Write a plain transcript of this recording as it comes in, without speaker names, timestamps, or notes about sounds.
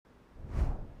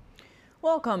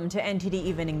Welcome to NTD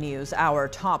Evening News. Our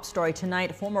top story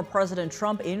tonight, former President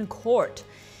Trump in court.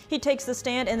 He takes the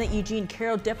stand in the E. Jean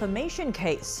Carroll defamation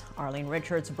case. Arlene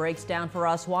Richards breaks down for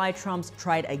us why Trump's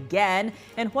tried again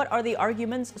and what are the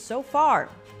arguments so far.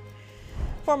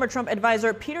 Former Trump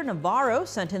advisor Peter Navarro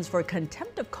sentenced for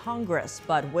contempt of Congress,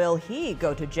 but will he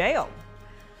go to jail?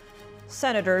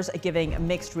 Senators giving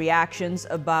mixed reactions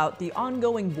about the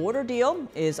ongoing border deal.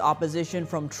 Is opposition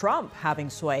from Trump having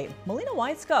sway? Melina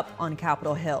Weitzkup on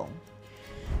Capitol Hill.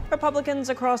 Republicans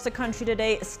across the country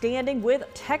today standing with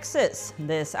Texas.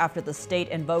 This after the state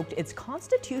invoked its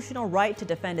constitutional right to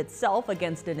defend itself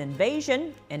against an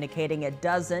invasion, indicating it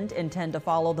doesn't intend to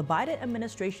follow the Biden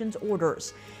administration's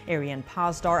orders. Arian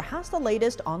Pazdar has the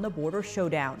latest on the border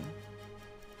showdown.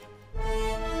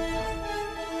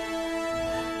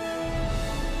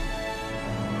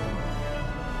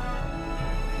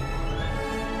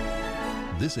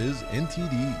 This is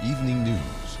NTD Evening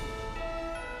News.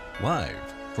 Live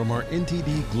from our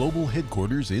NTD Global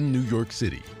Headquarters in New York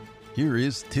City, here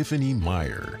is Tiffany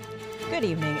Meyer. Good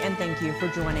evening and thank you for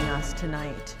joining us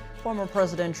tonight. Former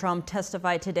President Trump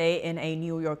testified today in a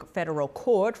New York federal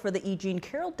court for the E. Jean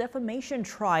Carroll defamation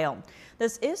trial.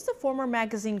 This is the former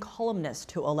magazine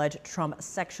columnist who alleged Trump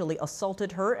sexually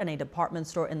assaulted her in a department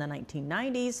store in the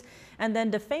 1990s and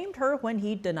then defamed her when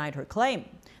he denied her claim.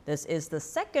 This is the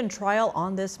second trial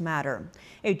on this matter.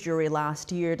 A jury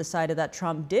last year decided that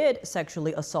Trump did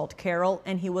sexually assault Carroll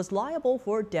and he was liable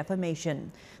for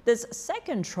defamation. This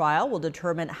second trial will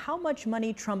determine how much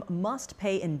money Trump must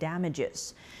pay in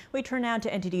damages. We turn now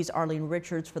to NTD's Arlene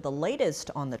Richards for the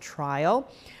latest on the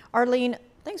trial. Arlene,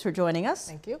 thanks for joining us.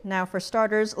 Thank you. Now, for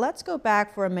starters, let's go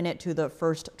back for a minute to the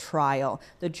first trial.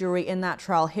 The jury in that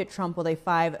trial hit Trump with a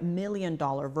 $5 million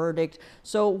verdict.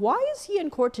 So why is he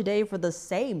in court today for the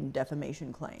same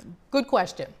defamation claim? Good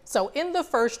question. So in the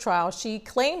first trial, she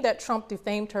claimed that Trump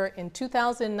defamed her in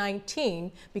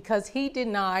 2019 because he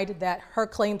denied that her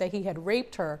claim that he had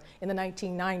raped her in the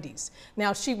 1990s.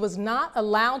 Now, she was not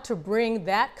allowed to bring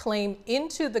that claim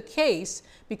into the case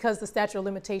because the statute of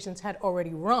limitations had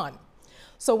already run.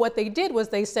 So what they did was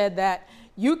they said that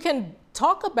you can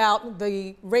talk about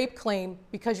the rape claim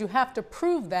because you have to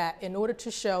prove that in order to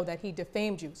show that he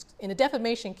defamed you. In a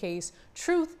defamation case,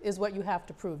 truth is what you have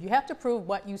to prove. You have to prove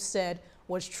what you said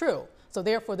was true. So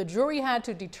therefore, the jury had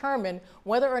to determine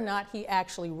whether or not he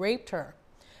actually raped her.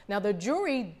 Now, the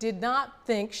jury did not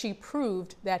think she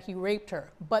proved that he raped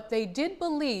her, but they did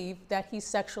believe that he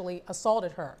sexually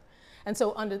assaulted her. And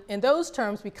so in those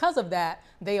terms, because of that,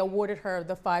 they awarded her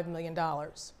the $5 million.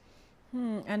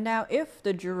 And now if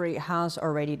the jury has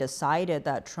already decided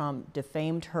that Trump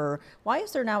defamed her, why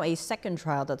is there now a second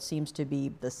trial that seems to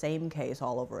be the same case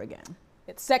all over again?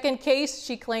 Its second case,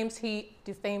 she claims he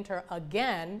defamed her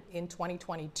again in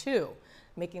 2022,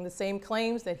 making the same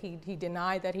claims that he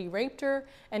denied that he raped her,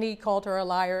 and he called her a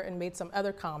liar and made some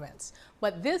other comments.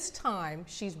 But this time,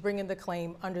 she's bringing the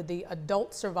claim under the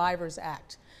Adult Survivors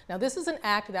Act. Now, this is an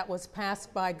act that was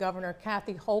passed by Governor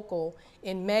Kathy Hochul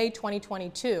in May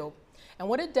 2022. And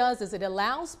what it does is it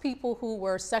allows people who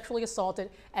were sexually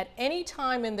assaulted at any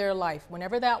time in their life,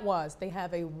 whenever that was, they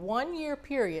have a 1-year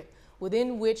period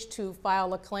within which to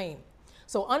file a claim.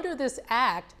 So under this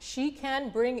act, she can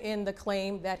bring in the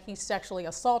claim that he sexually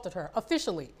assaulted her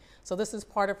officially. So this is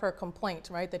part of her complaint,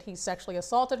 right? That he sexually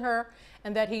assaulted her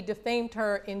and that he defamed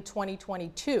her in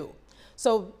 2022.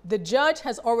 So the judge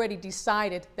has already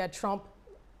decided that Trump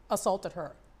assaulted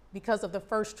her because of the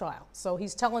first trial. So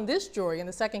he's telling this jury in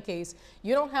the second case,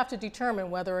 you don't have to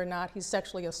determine whether or not he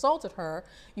sexually assaulted her.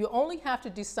 You only have to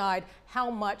decide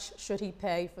how much should he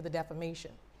pay for the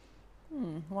defamation.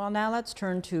 Well, now let's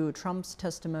turn to Trump's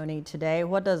testimony today.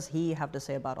 What does he have to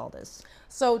say about all this?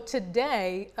 So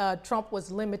today, Trump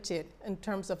was limited in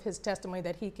terms of his testimony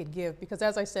that he could give because,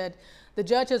 as I said, the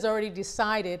judge has already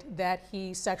decided that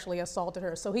he sexually assaulted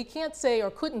her. So he can't say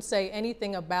or couldn't say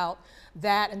anything about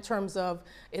that in terms of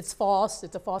it's false,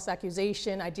 it's a false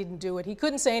accusation, I didn't do it. He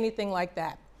couldn't say anything like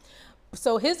that.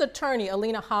 So his attorney,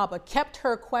 Alina Habba, kept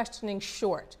her questioning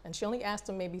short, and she only asked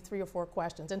him maybe 3 or 4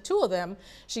 questions. And 2 of them,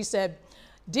 she said,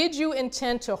 "Did you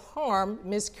intend to harm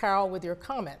Ms. Carroll with your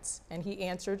comments?" And he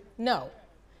answered, "No."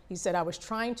 He said, "I was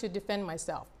trying to defend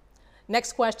myself."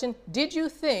 Next question, "Did you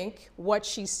think what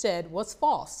she said was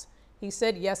false?" He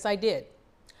said, "Yes, I did."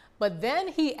 But then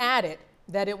he added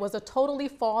that it was a totally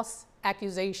false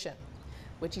accusation,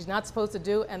 which he's not supposed to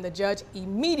do, and the judge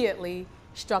immediately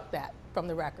struck that from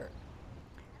the record.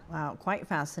 Wow, quite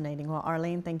fascinating. Well,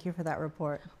 Arlene, thank you for that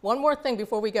report. One more thing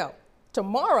before we go.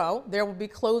 Tomorrow, there will be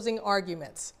closing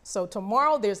arguments. So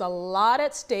tomorrow, there's a lot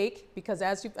at stake because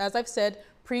as I've said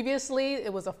Previously,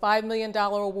 it was a $5 million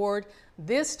award.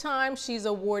 This time, she's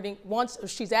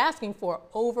asking for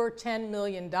over $10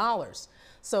 million.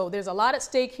 So there's a lot at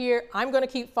stake here. I'm going to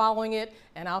keep following it,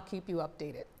 and I'll keep you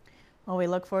updated. Well, we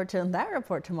look forward to that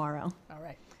report tomorrow. All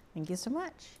right. Thank you so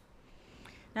much.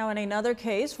 Now, in another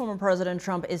case, former President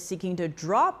Trump is seeking to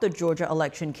drop the Georgia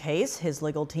election case. His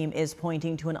legal team is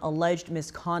pointing to an alleged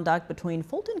misconduct between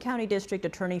Fulton County District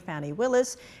Attorney Fani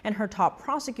Willis and her top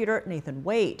prosecutor, Nathan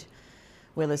Wade.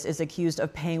 Willis is accused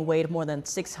of paying Wade more than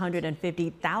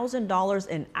 $650,000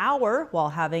 an hour while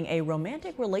having a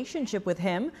romantic relationship with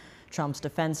him. Trump's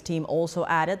defense team also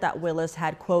added that Willis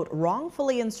had, quote,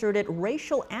 wrongfully inserted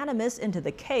racial animus into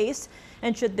the case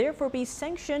and should therefore be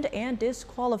sanctioned and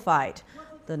disqualified.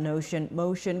 The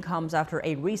motion comes after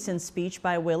a recent speech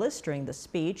by Willis. During the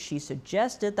speech, she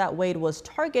suggested that Wade was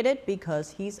targeted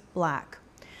because he's black.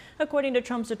 According to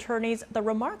Trump's attorneys, the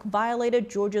remark violated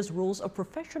Georgia's rules of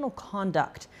professional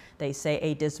conduct. They say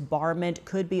a disbarment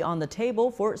could be on the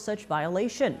table for such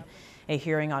violation. A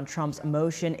hearing on Trump's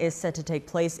motion is set to take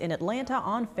place in Atlanta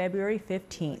on February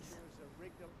 15th.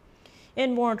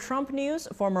 In more Trump news,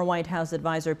 former White House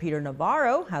advisor Peter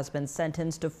Navarro has been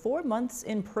sentenced to 4 months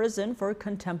in prison for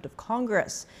contempt of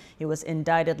Congress. He was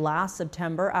indicted last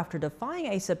September after defying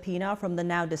a subpoena from the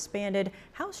now disbanded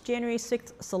House January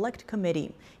 6th Select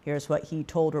Committee. Here's what he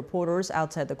told reporters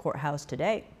outside the courthouse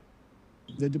today.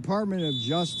 The Department of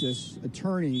Justice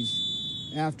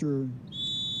attorneys, after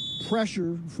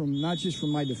pressure from not just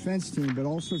from my defense team, but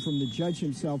also from the judge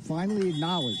himself, finally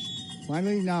acknowledged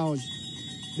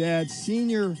that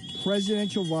senior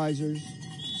presidential advisors,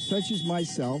 such as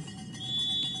myself,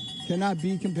 cannot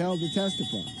be compelled to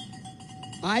testify.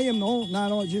 I am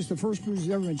not only just the first person who's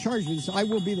ever been charged with this, I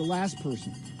will be the last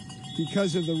person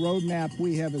because of the roadmap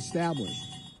we have established.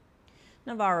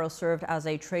 Navarro served as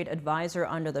a trade advisor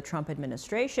under the Trump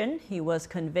administration. He was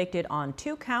convicted on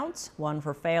 2 counts, one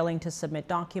for failing to submit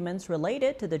documents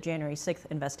related to the January 6th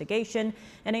investigation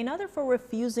and another for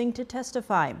refusing to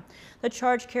testify. The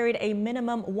charge carried a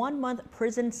minimum 1-month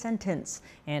prison sentence,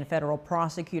 and federal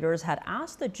prosecutors had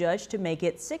asked the judge to make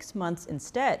it 6 months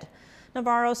instead.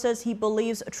 Navarro says he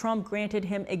believes Trump granted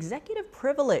him executive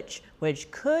privilege, which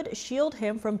could shield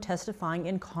him from testifying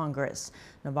in Congress.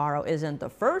 Navarro isn't the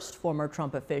first former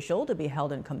Trump official to be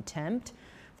held in contempt.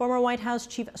 Former White House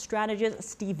Chief Strategist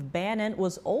Steve Bannon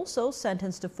was also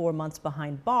sentenced to 4 months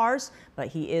behind bars, but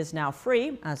he is now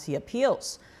free as he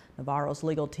appeals. Navarro's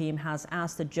legal team has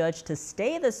asked the judge to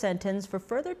stay the sentence for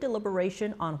further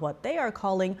deliberation on what they are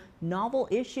calling novel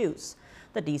issues.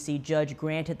 The D.C. judge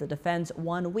granted the defense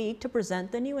 1 week to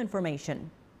present the new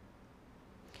information.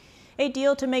 A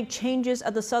deal to make changes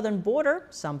at the southern border,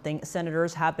 something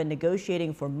senators have been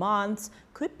negotiating for months,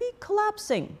 could be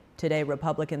collapsing. Today,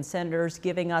 Republican senators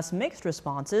giving us mixed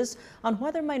responses on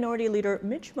whether Minority Leader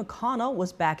Mitch McConnell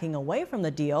was backing away from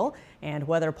the deal and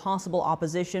whether possible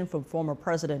opposition from former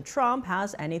President Trump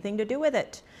has anything to do with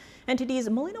it. NTD's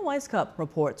Melina Weiskup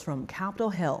reports from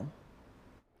Capitol Hill.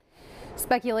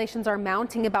 Speculations are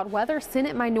mounting about whether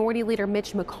Senate Minority Leader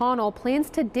Mitch McConnell plans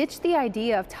to ditch the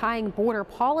idea of tying border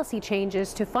policy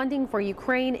changes to funding for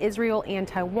Ukraine, Israel, and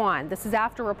Taiwan. This is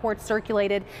after reports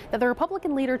circulated that the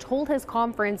Republican leader told his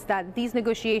conference that these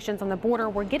negotiations on the border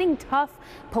were getting tough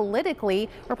politically.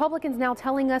 Republicans now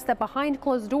telling us that behind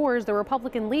closed doors, the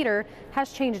Republican leader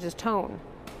has changed his tone.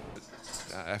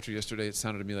 After yesterday, it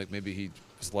sounded to me like maybe he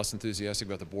was less enthusiastic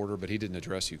about the border, but he didn't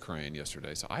address Ukraine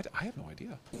yesterday, so I have no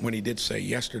idea. When he did say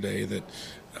yesterday that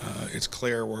it's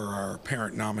clear where our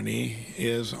parent nominee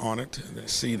is on it,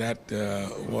 see, that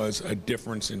was a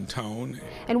difference in tone.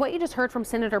 And what you just heard from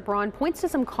Senator Braun points to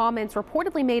some comments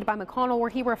reportedly made by McConnell where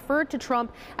he referred to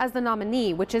Trump as the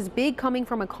nominee, which is big coming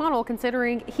from McConnell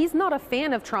considering he's not a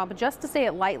fan of Trump, just to say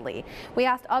it lightly. We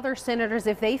asked other senators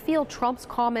if they feel Trump's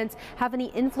comments have any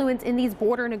influence in these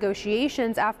border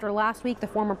negotiations after last week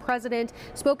the former president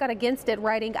spoke out against it,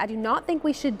 writing, "I do not think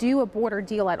we should do a border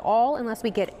deal at all unless we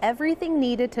get everything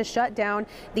needed to shut down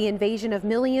the invasion of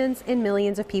millions and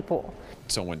millions of people."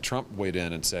 So when Trump weighed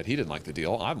in and said he didn't like the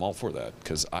deal, I'm all for that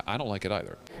because I don't like it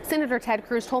either. Senator Ted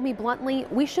Cruz told me bluntly,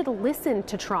 we should listen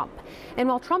to Trump. And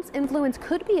while Trump's influence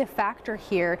could be a factor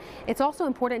here, it's also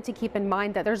important to keep in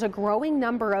mind that there's a growing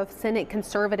number of Senate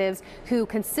conservatives who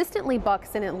consistently buck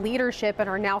Senate leadership and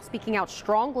are now speaking out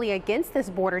strongly against this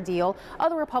border deal.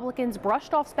 Other Republicans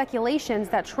brushed off speculations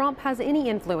that Trump has any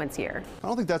influence here. I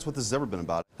don't think that's what this has ever been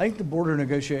about. I think the border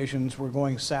negotiations were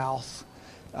going south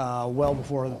well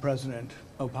before the president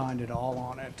opined at all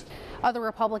on it. Other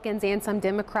Republicans and some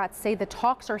Democrats say the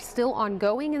talks are still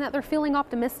ongoing and that they're feeling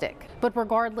optimistic. But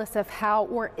regardless of how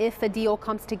or if a deal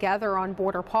comes together on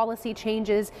border policy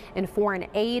changes and foreign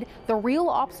aid, the real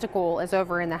obstacle is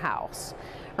over in the House.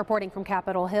 Reporting from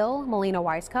Capitol Hill, Melina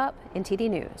Weiskup,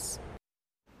 NTD News.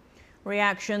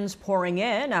 Reactions pouring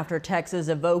in after Texas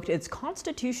invoked its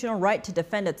constitutional right to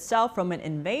defend itself from an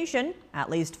invasion.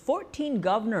 At least 14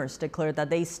 governors declared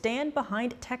that they stand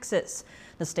behind Texas.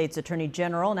 The state's attorney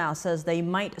general now says they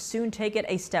might soon take it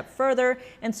a step further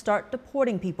and start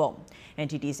deporting people.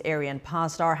 NTD's Arian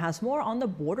Pastar has more on the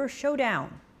border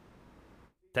showdown.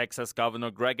 Texas Governor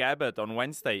Greg Abbott on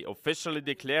Wednesday officially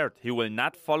declared he will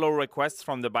not follow requests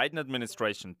from the Biden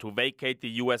administration to vacate the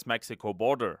U.S.-Mexico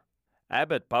border.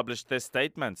 Abbott published this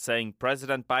statement saying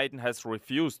President Biden has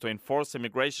refused to enforce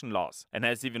immigration laws and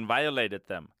has even violated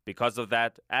them. Because of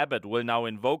that, Abbott will now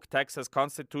invoke Texas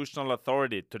constitutional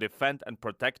authority to defend and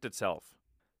protect itself.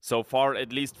 So far,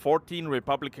 at least 14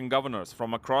 Republican governors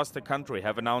from across the country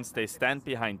have announced they stand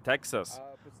behind Texas,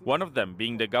 one of them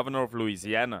being the governor of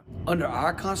Louisiana. Under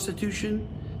our Constitution,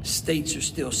 states are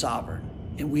still sovereign,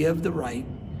 and we have the right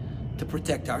to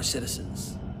protect our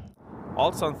citizens.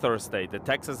 Also on Thursday, the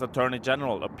Texas Attorney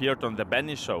General appeared on The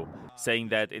Benny Show, saying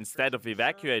that instead of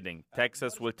evacuating,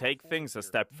 Texas will take things a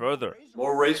step further.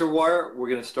 More razor wire, we're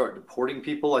going to start deporting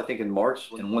people, I think, in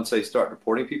March. And once they start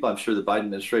deporting people, I'm sure the Biden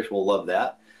administration will love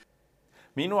that.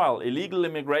 Meanwhile, illegal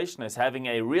immigration is having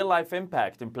a real-life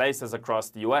impact in places across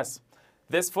the U.S.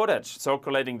 This footage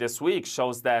circulating this week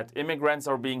shows that immigrants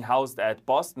are being housed at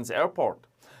Boston's airport.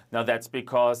 Now that's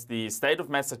because the state of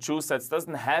Massachusetts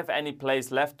doesn't have any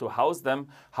place left to house them.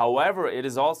 However, it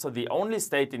is also the only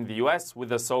state in the U.S.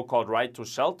 with a so-called right to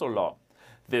shelter law.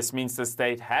 This means the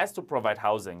state has to provide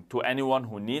housing to anyone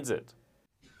who needs it.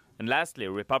 And lastly,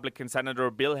 Republican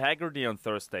Senator Bill Hagerty on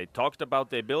Thursday talked about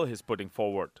the bill he's putting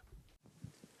forward.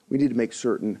 We need to make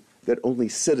certain that only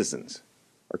citizens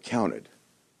are counted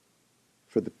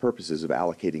for the purposes of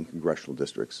allocating congressional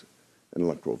districts and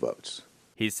electoral votes.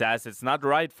 He says it's not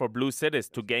right for blue cities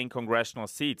to gain congressional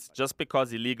seats just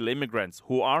because illegal immigrants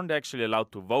who aren't actually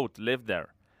allowed to vote live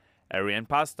there. Arian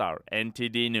Pastar,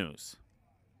 NTD News.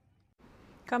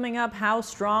 Coming up, how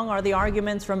strong are the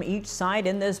arguments from each side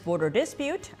in this border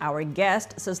dispute? Our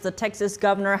guest says the Texas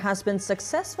governor has been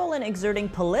successful in exerting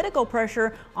political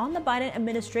pressure on the Biden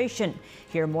administration.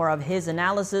 Hear more of his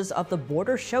analysis of the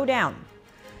border showdown.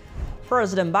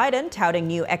 President Biden touting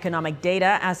new economic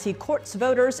data as he courts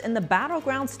voters in the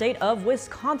battleground state of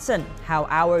Wisconsin. How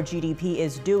our GDP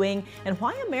is doing and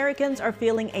why Americans are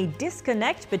feeling a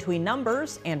disconnect between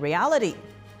numbers and reality.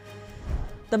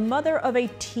 The mother of a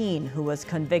teen who was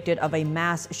convicted of a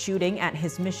mass shooting at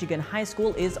his Michigan high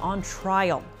school is on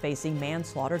trial, facing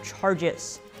manslaughter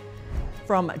charges.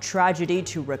 From tragedy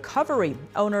to recovery,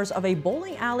 owners of a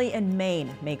bowling alley in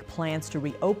Maine make plans to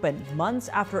reopen months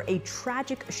after a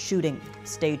tragic shooting.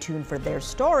 Stay tuned for their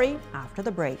story after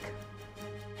the break.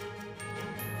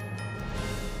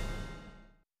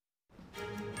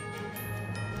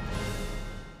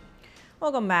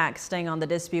 Welcome back. Staying on the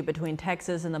dispute between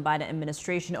Texas and the Biden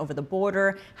administration over the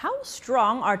border, how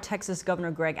strong are Texas Governor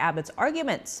Greg Abbott's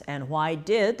arguments, and why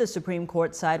did the Supreme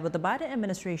Court side with the Biden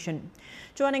administration?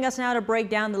 Joining us now to break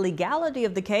down the legality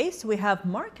of the case, we have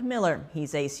Mark Miller.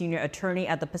 He's a senior attorney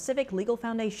at the Pacific Legal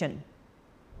Foundation.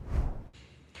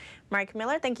 Mark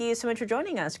Miller, thank you so much for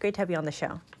joining us. Great to have you on the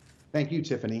show. Thank you,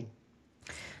 Tiffany.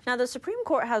 Now, the Supreme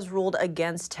Court has ruled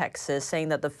against Texas, saying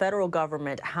that the federal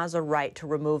government has a right to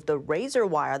remove the razor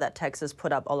wire that Texas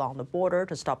put up along the border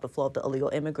to stop the flow of the illegal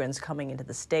immigrants coming into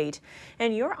the state.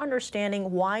 In your understanding,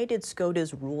 why did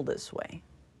SCOTUS rule this way?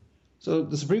 So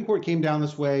the Supreme Court came down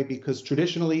this way because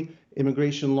traditionally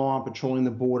immigration law and patrolling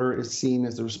the border is seen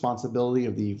as the responsibility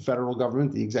of the federal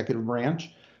government, the executive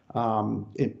branch.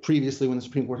 Previously, when the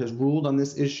Supreme Court has ruled on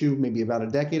this issue, maybe about a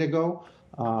decade ago,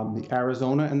 the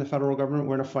Arizona and the federal government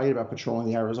were in a fight about patrolling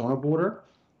the Arizona border.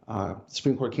 The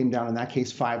Supreme Court came down in that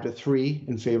case 5-3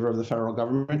 in favor of the federal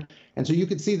government. And so you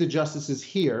could see the justices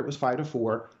here, it was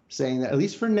 5-4, saying that at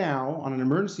least for now, on an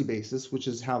emergency basis, which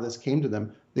is how this came to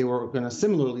them, they were going to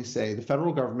similarly say the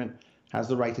federal government has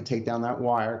the right to take down that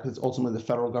wire because it's ultimately the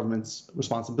federal government's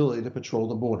responsibility to patrol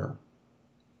the border.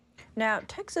 Now,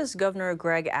 Texas Governor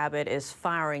Greg Abbott is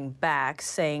firing back,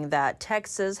 saying that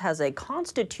Texas has a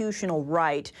constitutional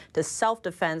right to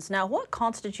self-defense. Now, what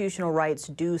constitutional rights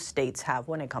do states have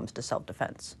when it comes to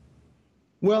self-defense?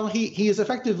 Well, he is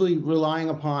effectively relying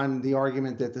upon the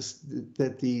argument that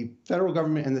the federal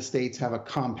government and the states have a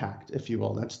compact, if you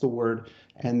will. That's the word.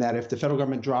 And that if the federal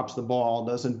government drops the ball,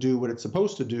 doesn't do what it's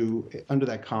supposed to do under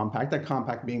that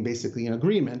compact being basically an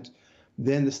agreement,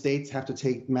 then the states have to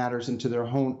take matters into their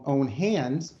own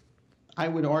hands. I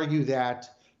would argue that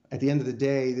at the end of the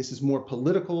day, this is more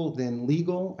political than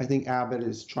legal. I think Abbott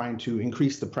is trying to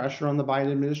increase the pressure on the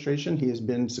Biden administration. He has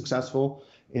been successful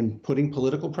in putting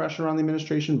political pressure on the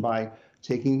administration by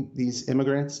taking these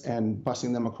immigrants and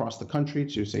busing them across the country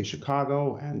to, say,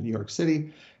 Chicago and New York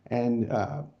City, and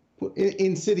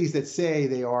in cities that say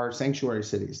they are sanctuary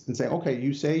cities, and say, okay,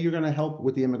 you say you're going to help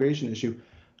with the immigration issue,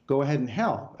 go ahead and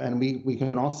help. And we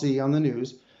can all see on the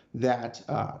news that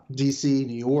D.C.,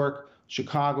 New York,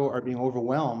 Chicago are being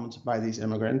overwhelmed by these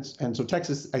immigrants. And so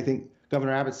Texas, I think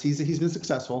Governor Abbott sees that he's been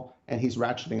successful and he's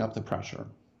ratcheting up the pressure.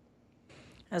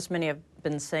 As many have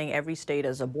been saying, every state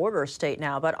is a border state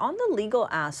now. But on the legal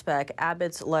aspect,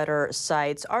 Abbott's letter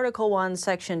cites Article 1,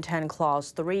 Section 10,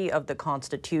 Clause 3 of the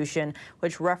Constitution,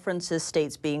 which references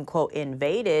states being, quote,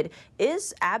 invaded.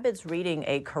 Is Abbott's reading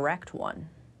a correct one?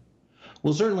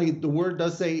 Well, certainly the word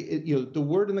does say, the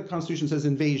word in the Constitution says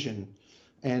invasion.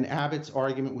 And Abbott's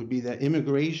argument would be that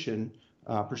immigration,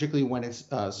 particularly when it's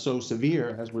so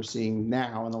severe, as we're seeing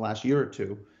now in the last year or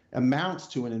two, amounts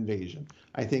to an invasion.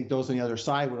 I think those on the other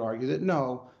side would argue that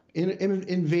no,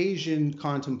 invasion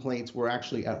contemplates we're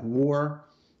actually at war.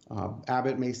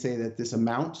 Abbott may say that this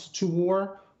amounts to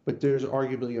war, but there's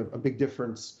arguably a big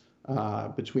difference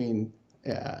between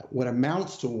what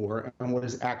amounts to war and what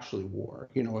is actually war.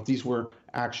 If these were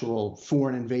actual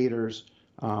foreign invaders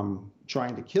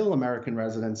trying to kill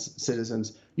American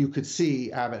citizens, you could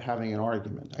see Abbott having an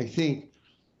argument. I think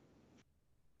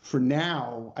for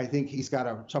now, I think he's got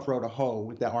a tough row to hoe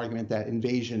with that argument that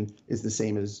invasion is the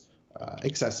same as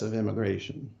excessive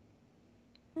immigration.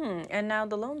 And now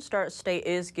the Lone Star State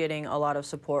is getting a lot of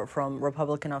support from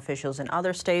Republican officials in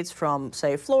other states from,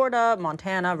 say, Florida,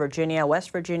 Montana, Virginia, West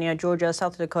Virginia, Georgia,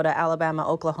 South Dakota, Alabama,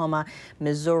 Oklahoma,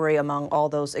 Missouri, among all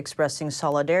those expressing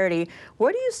solidarity.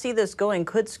 Where do you see this going?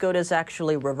 Could SCOTUS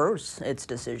actually reverse its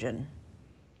decision?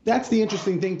 That's the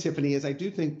interesting thing, Tiffany, is I do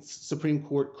think Supreme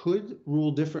Court could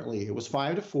rule differently. It was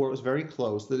 5-4. It was very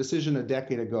close. The decision a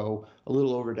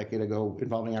little over a decade ago,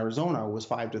 involving Arizona was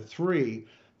 5-3.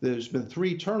 There's been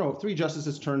three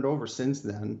justices turned over since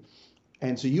then.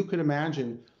 And so you could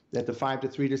imagine that the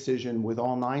 5-3 decision with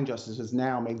all 9 justices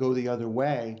now may go the other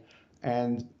way.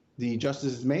 And the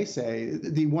justices may say,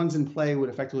 the ones in play would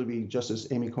effectively be Justice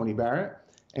Amy Coney Barrett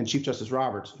and Chief Justice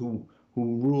Roberts, who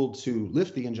ruled to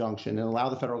lift the injunction and allow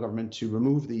the federal government to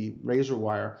remove the razor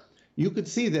wire. You could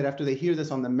see that after they hear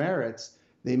this on the merits,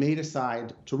 they may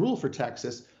decide to rule for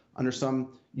Texas under some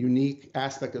unique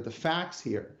aspect of the facts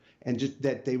here. And just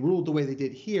that they ruled the way they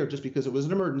did here just because it was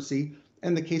an emergency,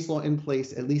 and the case law in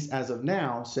place, at least as of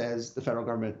now, says the federal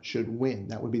government should win.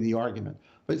 That would be the argument.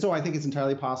 But so I think it's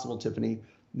entirely possible, Tiffany,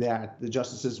 that the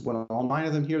justices, when all 9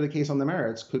 of them hear the case on the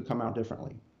merits, could come out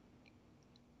differently.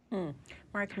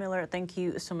 Mark Miller, thank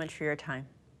you so much for your time.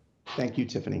 Thank you,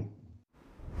 Tiffany.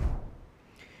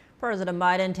 President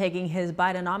Biden taking his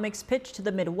Bidenomics pitch to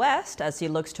the Midwest as he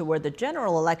looks toward the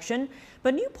general election.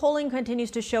 But new polling continues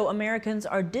to show Americans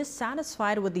are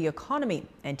dissatisfied with the economy.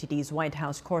 NTD's White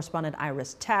House correspondent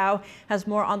Iris Tao has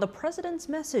more on the president's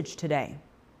message today.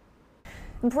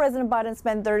 President Biden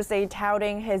spent Thursday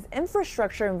touting his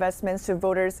infrastructure investments to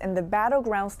voters in the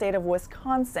battleground state of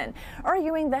Wisconsin,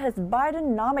 arguing that his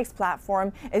Bidenomics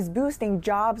platform is boosting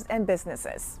jobs and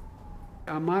businesses.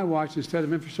 On my watch, instead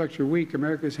of Infrastructure Week,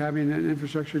 America is having an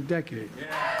infrastructure decade.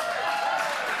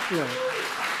 Yeah.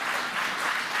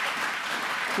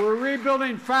 We're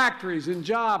rebuilding factories and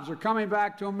jobs are coming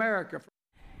back to America.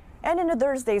 And in a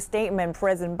Thursday statement,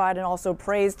 President Biden also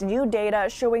praised new data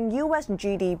showing U.S.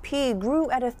 GDP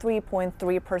grew at a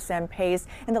 3.3% pace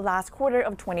in the last quarter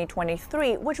of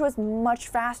 2023, which was much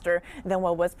faster than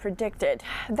what was predicted.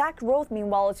 That growth,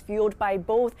 meanwhile, is fueled by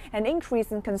both an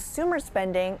increase in consumer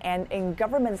spending and in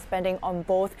government spending on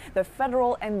both the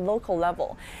federal and local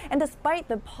level. And despite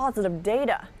the positive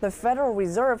data, the Federal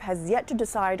Reserve has yet to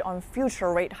decide on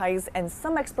future rate hikes, and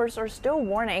some experts are still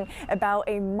warning about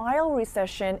a mild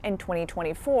recession in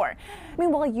 2024.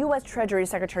 Meanwhile, U.S. Treasury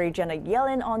Secretary Janet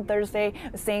Yellen on Thursday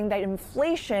saying that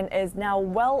inflation is now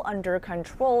well under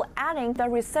control, adding that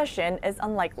recession is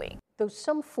unlikely. Though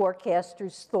some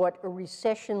forecasters thought a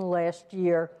recession last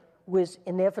year was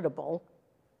inevitable,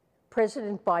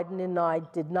 President Biden and I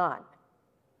did not.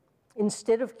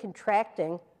 Instead of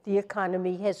contracting, the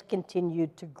economy has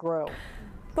continued to grow.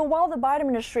 But while the Biden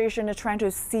administration is trying to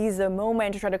seize the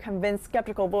moment to try to convince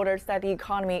skeptical voters that the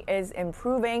economy is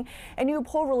improving, a new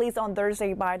poll released on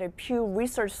Thursday by the Pew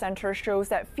Research Center shows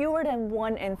that fewer than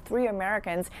 1 in 3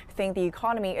 Americans think the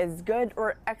economy is good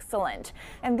or excellent.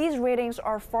 And these ratings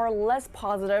are far less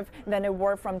positive than they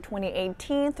were from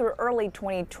 2018 through early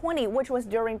 2020, which was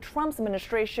during Trump's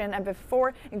administration and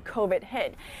before COVID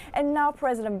hit. And now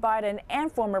President Biden and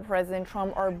former President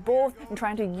Trump are both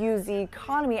trying to use the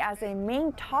economy as a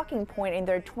main talking point in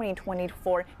their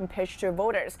 2024 pitch to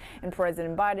voters. And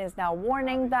President Biden is now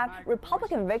warning that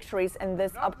Republican victories in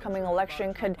this upcoming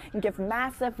election could give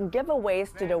massive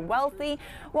giveaways to the wealthy,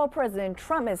 while President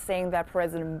Trump is saying that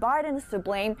President Biden is to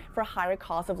blame for higher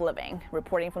cost of living.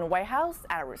 Reporting from the White House,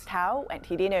 Iris Tao,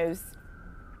 NTD News.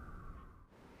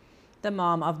 The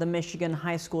mom of the Michigan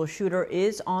high school shooter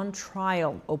is on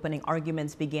trial. Opening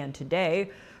arguments began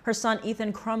today. Her son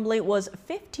Ethan Crumbley was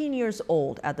 15 years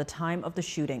old at the time of the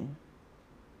shooting.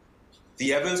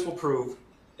 The evidence will prove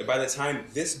that by the time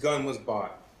this gun was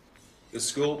bought, the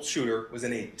school shooter was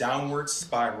in a downward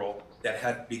spiral that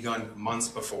had begun months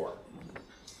before.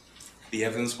 The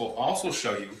evidence will also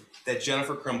show you that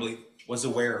Jennifer Crumbley was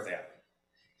aware of that.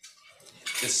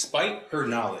 Despite her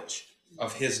knowledge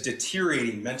of his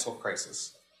deteriorating mental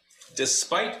crisis,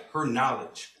 despite her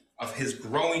knowledge of his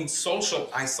growing social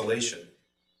isolation,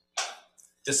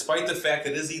 despite the fact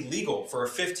that it is illegal for a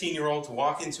 15-year-old to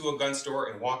walk into a gun store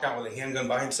and walk out with a handgun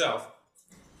by himself,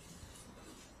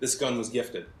 this gun was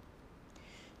gifted.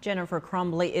 Jennifer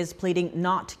Crumbley is pleading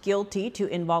not guilty to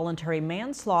involuntary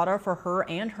manslaughter for her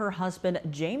and her husband,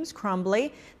 James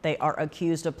Crumbley. They are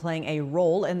accused of playing a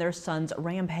role in their son's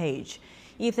rampage.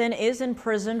 Ethan is in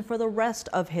prison for the rest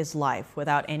of his life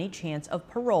without any chance of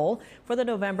parole for the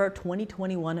November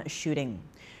 2021 shooting.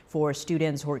 4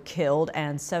 students were killed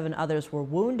and 7 others were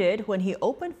wounded when he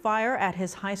opened fire at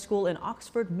his high school in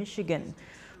Oxford, Michigan.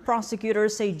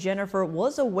 Prosecutors say Jennifer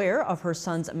was aware of her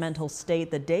son's mental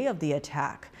state the day of the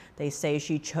attack. They say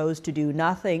she chose to do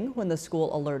nothing when the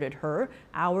school alerted her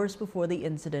hours before the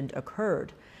incident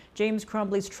occurred. James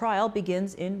Crumbley's trial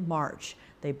begins in March.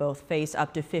 They both face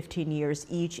up to 15 years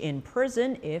each in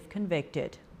prison if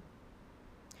convicted.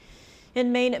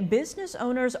 In Maine, business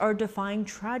owners are defying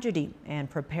tragedy and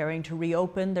preparing to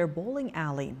reopen their bowling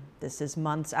alley. This is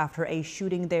months after a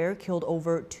shooting there killed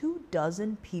over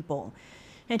 24 people.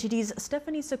 NTD's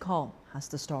Stephanie Sakal has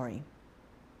the story.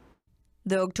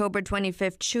 The October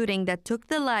 25th shooting that took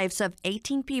the lives of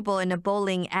 18 people in a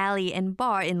bowling alley and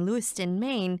bar in Lewiston,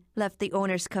 Maine, left the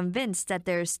owners convinced that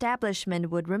their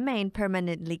establishment would remain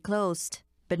permanently closed.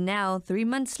 But now, 3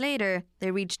 months later,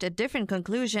 they reached a different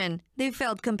conclusion. They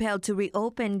felt compelled to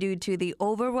reopen due to the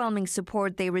overwhelming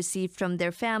support they received from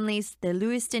their families, the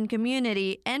Lewiston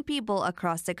community, and people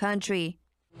across the country.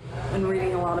 Been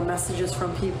reading a lot of messages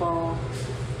from people,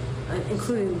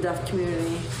 including the deaf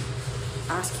community,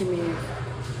 asking me,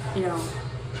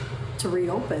 to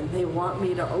reopen. They want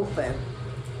me to open.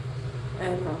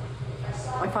 And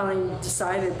I finally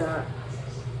decided that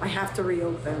I have to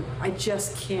reopen. I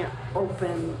just can't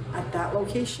open at that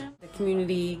location. The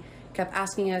community kept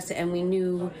asking us, and we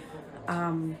knew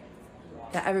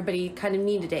that everybody kind of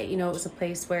needed it. It was a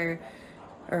place where,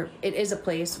 or it is a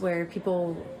place where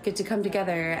people get to come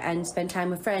together and spend time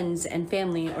with friends and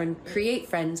family, or create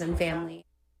friends and family.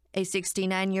 A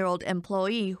 69-year-old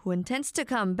employee who intends to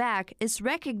come back is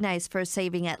recognized for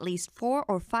saving at least 4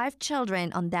 or 5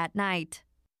 children on that night.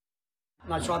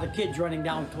 I saw the kids running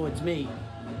down towards me,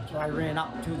 so I ran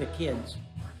up to the kids.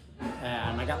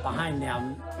 And I got behind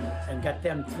them and got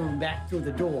them thrown back through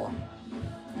the door.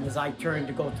 And as I turned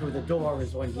to go through the door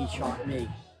is when he shot me.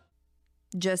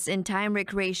 Just-in-time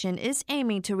recreation is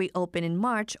aiming to reopen in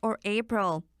March or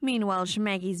April. Meanwhile,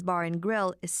 Schmeggy's Bar and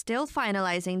Grill is still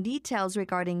finalizing details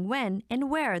regarding when and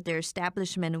where their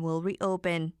establishment will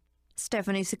reopen.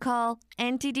 Stephanie Sakal,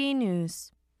 NTD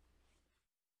News.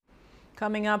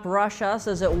 Coming up, Russia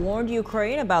says it warned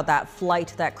Ukraine about that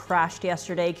flight that crashed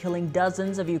yesterday, killing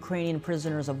dozens of Ukrainian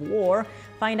prisoners of war.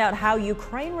 Find out how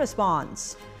Ukraine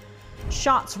responds.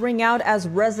 Shots ring out as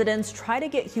residents try to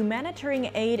get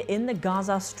humanitarian aid in the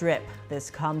Gaza Strip. This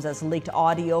comes as leaked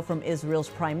audio from Israel's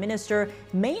prime minister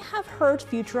may have hurt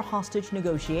future hostage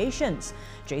negotiations.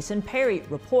 Jason Perry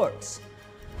reports.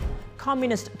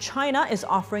 Communist China is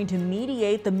offering to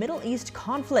mediate the Middle East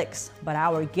conflicts, but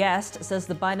our guest says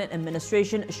the Biden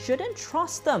administration shouldn't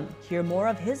trust them. Hear more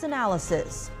of his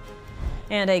analysis.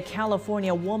 And a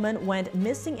California woman went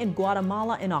missing in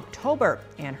Guatemala in October,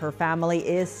 and her family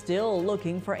is still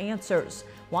looking for answers.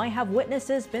 Why have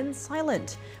witnesses been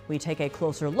silent? We take a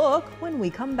closer look when we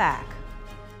come back.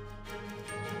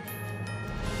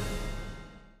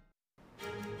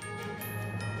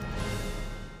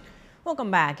 Welcome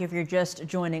back. If you're just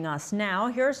joining us now,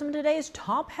 here are some of today's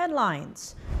top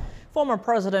headlines. Former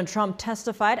President Trump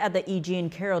testified at the E. Jean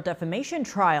Carroll defamation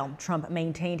trial. Trump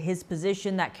maintained his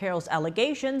position that Carroll's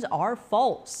allegations are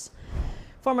false.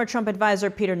 Former Trump advisor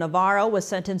Peter Navarro was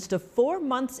sentenced to 4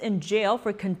 months in jail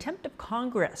for contempt of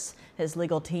Congress. His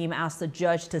legal team asked the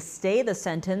judge to stay the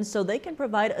sentence so they can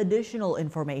provide additional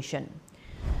information.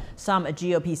 Some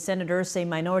GOP senators say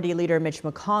Minority Leader Mitch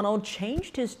McConnell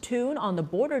changed his tune on the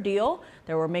border deal.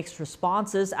 There were mixed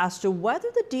responses as to whether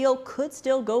the deal could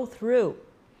still go through.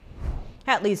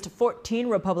 At least 14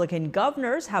 Republican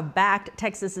governors have backed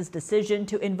Texas's decision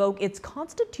to invoke its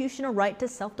constitutional right to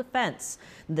self-defense.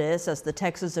 This as the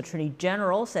Texas Attorney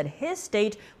General said his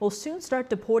state will soon start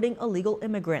deporting illegal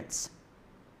immigrants.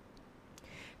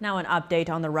 Now an update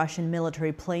on the Russian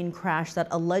military plane crash that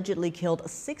allegedly killed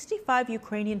 65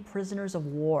 Ukrainian prisoners of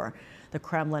war. The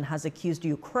Kremlin has accused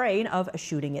Ukraine of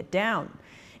shooting it down.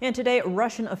 And today,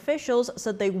 Russian officials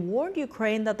said they warned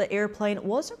Ukraine that the airplane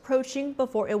was approaching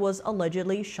before it was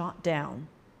allegedly shot down.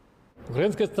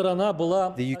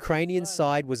 The Ukrainian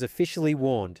side was officially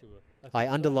warned. I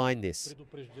underline this.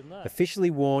 Officially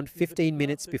warned 15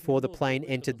 minutes before the plane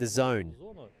entered the zone.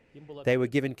 They were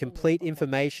given complete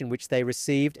information which they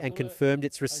received and confirmed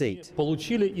its receipt.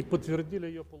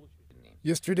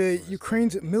 Yesterday,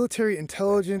 Ukraine's military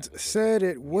intelligence said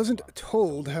it wasn't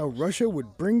told how Russia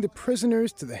would bring the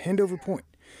prisoners to the handover point,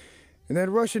 and that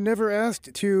Russia never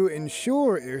asked to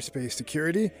ensure airspace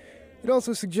security. It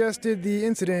also suggested the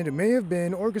incident may have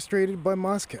been orchestrated by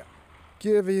Moscow.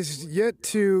 Kiev is yet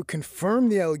to confirm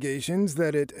the allegations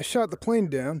that it shot the plane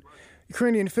down.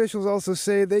 Ukrainian officials also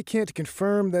say they can't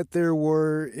confirm that there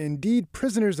were indeed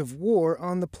prisoners of war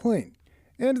on the plane.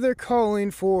 And they're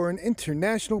calling for an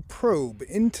international probe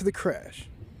into the crash.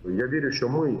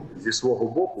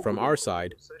 From our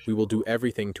side, we will do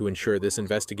everything to ensure this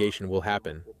investigation will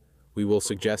happen. We will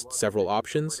suggest several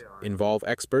options, involve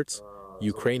experts,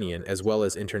 Ukrainian as well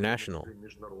as international.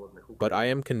 But I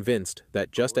am convinced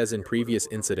that just as in previous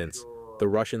incidents, the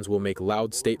Russians will make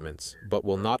loud statements, but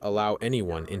will not allow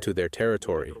anyone into their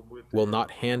territory, will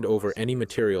not hand over any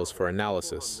materials for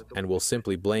analysis, and will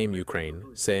simply blame Ukraine,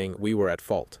 saying we were at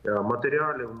fault.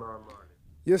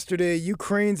 Yesterday,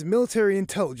 Ukraine's military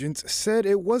intelligence said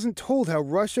it wasn't told how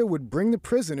Russia would bring the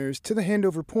prisoners to the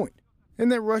handover point,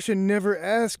 and that Russia never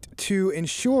asked to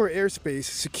ensure airspace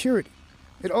security.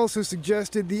 It also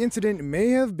suggested the incident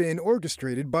may have been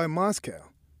orchestrated by Moscow.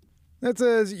 That's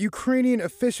as Ukrainian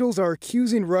officials are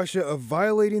accusing Russia of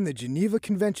violating the Geneva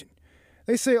Convention.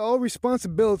 They say all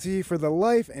responsibility for the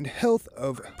life and health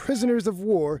of prisoners of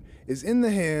war is in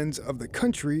the hands of the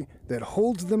country that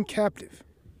holds them captive.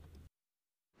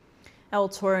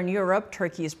 Elsewhere in Europe,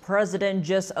 Turkey's president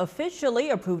just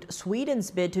officially approved Sweden's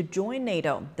bid to join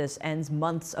NATO. This ends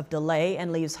months of delay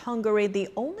and leaves Hungary the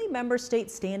only member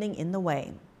state standing in the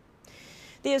way.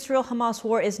 The Israel-Hamas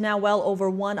war is now well over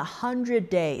 100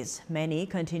 days. Many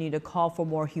continue to call for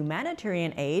more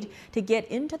humanitarian aid to get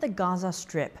into the Gaza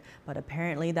Strip, but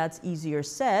apparently that's easier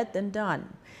said than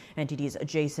done. NTD's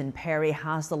Jason Perry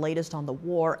has the latest on the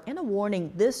war and a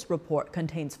warning this report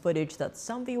contains footage that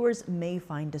some viewers may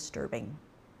find disturbing.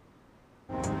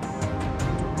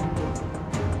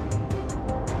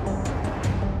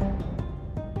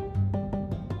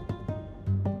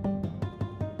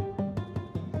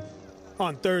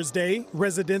 On Thursday,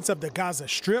 residents of the Gaza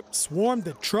Strip swarmed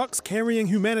the trucks carrying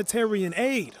humanitarian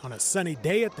aid on a sunny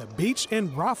day at the beach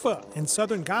in Rafah in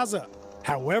southern Gaza.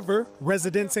 However,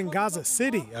 residents in Gaza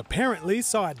City apparently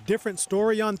saw a different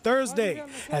story on Thursday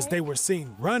as they were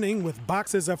seen running with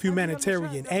boxes of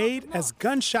humanitarian aid as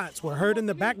gunshots were heard in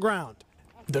the background.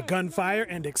 The gunfire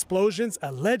and explosions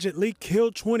allegedly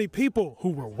killed 20 people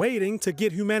who were waiting to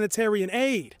get humanitarian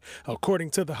aid, according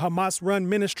to the Hamas-run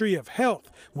Ministry of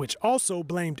Health, which also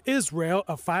blamed Israel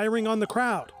of firing on the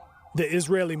crowd. The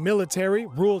Israeli military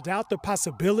ruled out the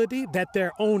possibility that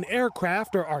their own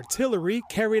aircraft or artillery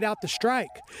carried out the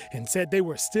strike and said they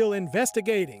were still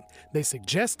investigating. They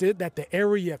suggested that the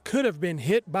area could have been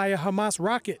hit by a Hamas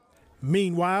rocket.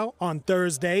 Meanwhile, on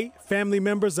Thursday, family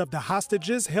members of the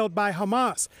hostages held by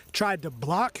Hamas tried to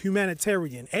block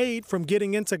humanitarian aid from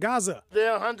getting into Gaza.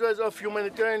 There are hundreds of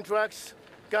humanitarian trucks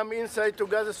come inside to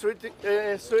Gaza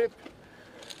Strip,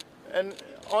 and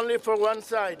only for one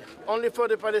side, only for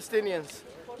the Palestinians.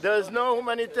 There is no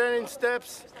humanitarian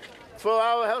steps for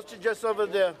our hostages over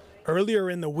there. Earlier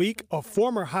in the week, a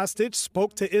former hostage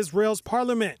spoke to Israel's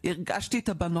parliament.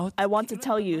 I want to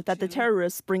tell you that the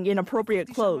terrorists bring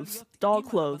inappropriate clothes, doll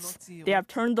clothes. They have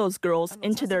turned those girls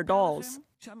into their dolls.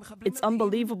 It's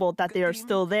unbelievable that they are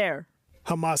still there.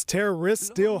 Hamas terrorists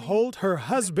still hold her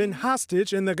husband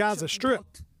hostage in the Gaza Strip.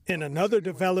 In another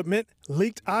development,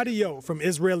 leaked audio from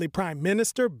Israeli Prime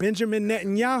Minister Benjamin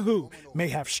Netanyahu may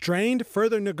have strained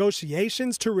further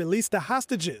negotiations to release the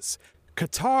hostages.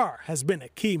 Qatar has been a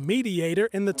key mediator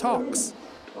in the talks.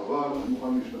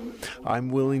 I'm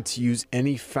willing to use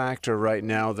any factor right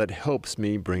now that helps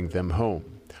me bring them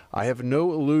home. I have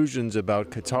no illusions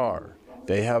about Qatar.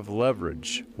 They have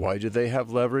leverage. Why do they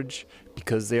have leverage?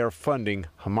 Because they are funding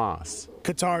Hamas.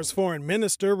 Qatar's foreign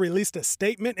minister released a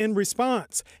statement in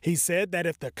response. He said that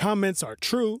if the comments are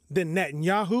true, then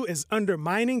Netanyahu is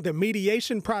undermining the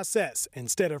mediation process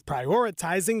instead of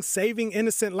prioritizing saving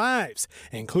innocent lives,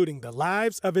 including the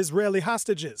lives of Israeli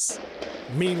hostages.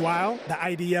 Meanwhile, the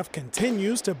IDF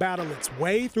continues to battle its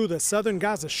way through the southern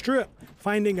Gaza Strip,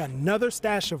 finding another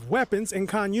stash of weapons in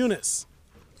Khan Yunis.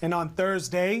 And on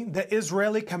Thursday, the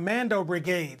Israeli Commando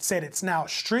Brigade said it's now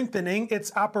strengthening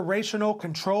its operational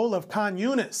control of Khan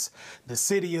Yunis. The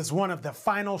city is one of the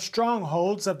final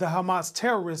strongholds of the Hamas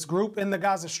terrorist group in the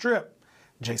Gaza Strip.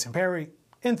 Jason Perry,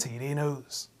 NTD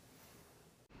News.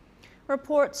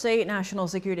 Reports say National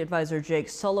Security Advisor Jake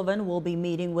Sullivan will be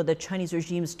meeting with the Chinese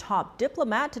regime's top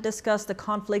diplomat to discuss the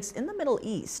conflicts in the Middle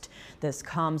East. This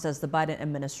comes as the Biden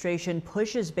administration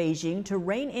pushes Beijing to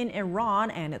rein in Iran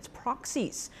and its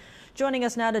proxies. Joining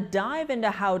us now to dive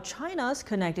into how China's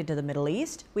connected to the Middle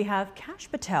East, we have Kash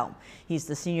Patel. He's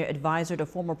the senior advisor to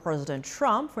former President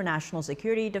Trump for national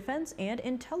security, defense, and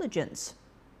intelligence.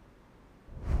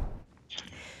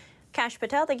 Kash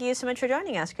Patel, thank you so much for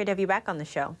joining us. Great to have you back on the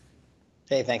show.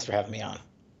 Hey, thanks for having me on.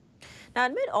 Now,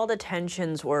 amid all the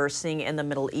tensions we're seeing in the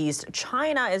Middle East,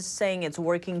 China is saying it's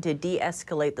working to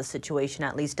de-escalate the situation,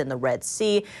 at least in the Red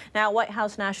Sea. Now, White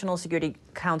House National Security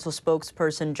Council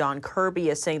spokesperson John Kirby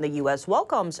is saying the U.S.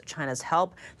 welcomes China's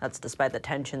help. That's despite the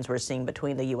tensions we're seeing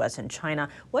between the U.S. and China.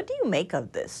 What do you make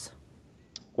of this?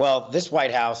 Well, this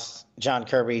White House, John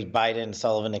Kirby, Biden,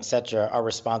 Sullivan, et cetera, are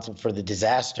responsible for the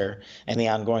disaster and the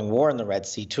ongoing war in the Red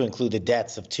Sea, to include the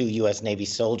deaths of 2 U.S. Navy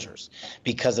soldiers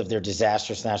because of their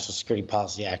disastrous national security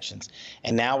policy actions.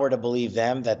 And now we're to believe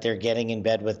them that they're getting in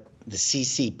bed with the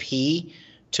CCP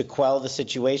to quell the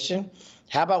situation.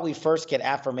 How about we first get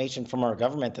affirmation from our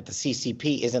government that the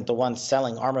CCP isn't the one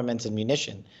selling armaments and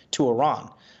munition to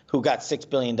Iran, who got $6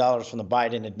 billion from the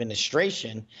Biden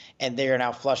administration, and they are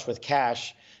now flush with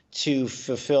cash to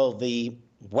fulfill the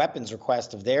weapons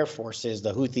request of their forces,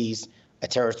 the Houthis, a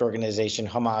terrorist organization,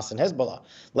 Hamas, and Hezbollah.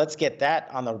 Let's get that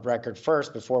on the record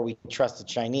first before we trust the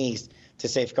Chinese to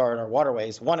safeguard our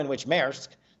waterways, one in which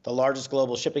Maersk, the largest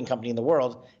global shipping company in the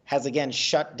world, has again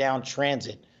shut down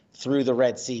transit through the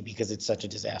Red Sea because it's such a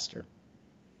disaster.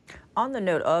 On the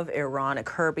note of Iran,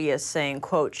 Kirby is saying,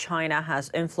 quote, China has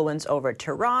influence over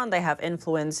Tehran, they have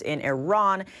influence in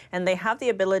Iran, and they have the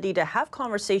ability to have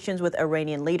conversations with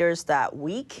Iranian leaders that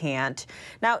we can't.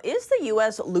 Now, is the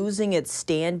U.S. losing its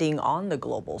standing on the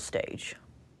global stage?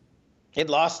 It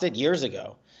lost it years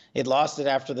ago. It lost it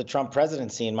after the Trump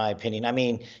presidency, in my opinion. I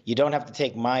mean, you don't have to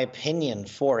take my opinion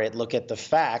for it. Look at the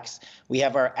facts. We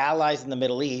have our allies in the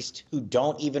Middle East who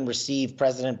don't even receive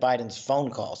President Biden's phone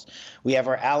calls. We have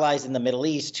our allies in the Middle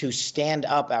East who stand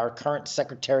up our current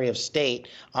Secretary of State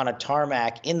on a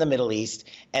tarmac in the Middle East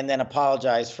and then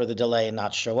apologize for the delay and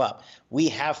not show up. We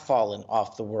have fallen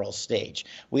off the world stage.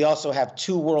 We also have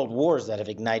 2 world wars that have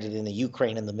ignited in the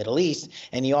Ukraine and the Middle East.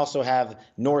 And you also have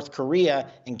North Korea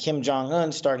and Kim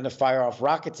Jong-un starting to fire off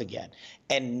rockets again.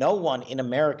 And no one in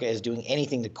America is doing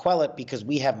anything to quell it because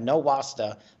we have no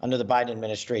WASTA under the Biden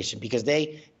administration, because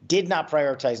they did not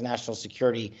prioritize national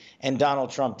security and Donald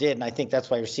Trump did. And I think that's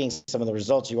why you're seeing some of the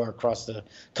results you are across the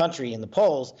country in the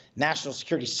polls. National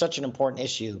security is such an important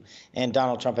issue, and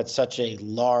Donald Trump had such a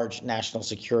large national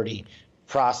security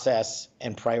process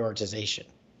and prioritization.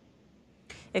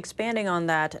 Expanding on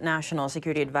that, National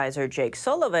Security Advisor Jake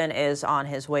Sullivan is on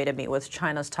his way to meet with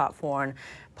China's top foreign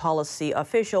policy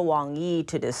official Wang Yi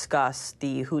to discuss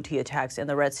the Houthi attacks in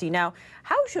the Red Sea. Now,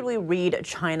 how should we read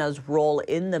China's role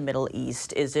in the Middle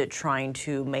East? Is it trying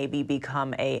to maybe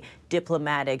become a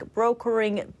diplomatic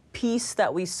brokering peace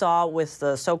that we saw with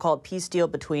the so-called peace deal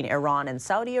between Iran and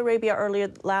Saudi Arabia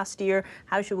earlier last year?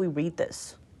 How should we read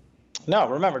this? No,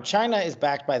 remember, China is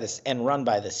backed by this and run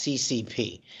by the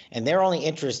CCP, and their only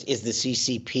interest is the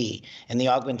CCP and the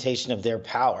augmentation of their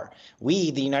power.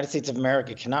 We, the United States of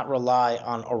America, cannot rely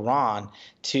on Iran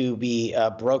to be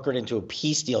brokered into a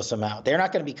peace deal somehow. They're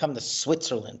not going to become the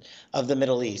Switzerland of the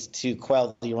Middle East to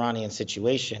quell the Iranian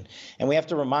situation. And we have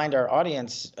to remind our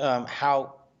audience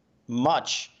how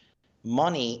much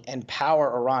money and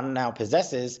power Iran now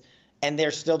possesses, and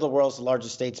they're still the world's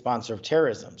largest state sponsor of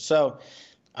terrorism. So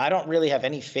I don't really have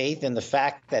any faith in the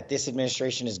fact that this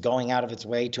administration is going out of its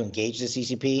way to engage the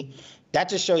CCP. That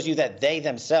just shows you that they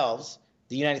themselves,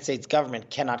 the United States government,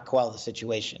 cannot quell the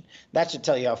situation. That should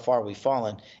tell you how far we've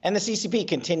fallen. And the CCP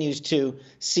continues to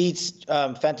seed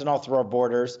fentanyl through our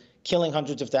borders, killing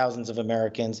hundreds of thousands of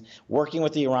Americans, working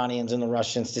with the Iranians and the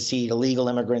Russians to seed illegal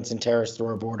immigrants and terrorists through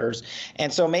our borders.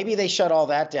 And so maybe they shut all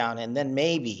that down, and then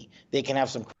maybe they can have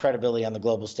some credibility on the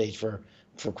global stage for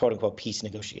quote-unquote peace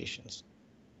negotiations.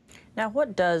 Now,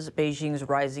 what does Beijing's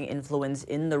rising influence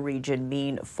in the region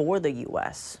mean for the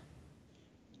U.S.?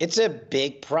 It's a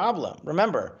big problem.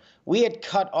 Remember, we had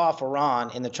cut off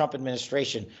Iran in the Trump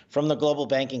administration from the global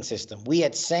banking system. We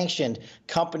had sanctioned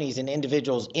companies and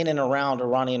individuals in and around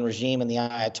Iranian regime and the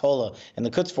Ayatollah and the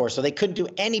Quds Force, so they couldn't do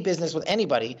any business with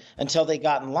anybody until they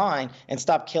got in line and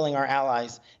stopped killing our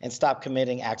allies and stopped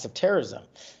committing acts of terrorism.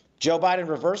 Joe Biden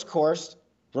reversed course,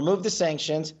 removed the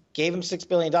sanctions, gave them $6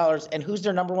 billion, and who's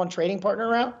their number one trading partner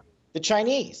around? The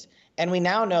Chinese. And we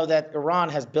now know that Iran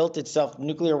has built itself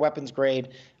nuclear weapons grade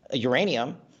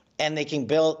uranium, and they can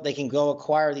go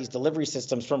acquire these delivery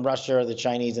systems from Russia, the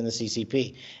Chinese, and the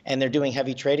CCP, and they're doing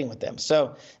heavy trading with them.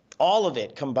 So all of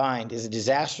it combined is a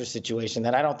disastrous situation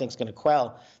that I don't think is going to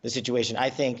quell the situation. I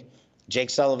think Jake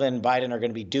Sullivan and Biden are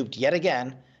going to be duped yet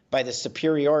again by the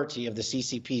superiority of the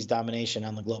CCP's domination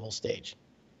on the global stage.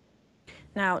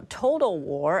 Now, total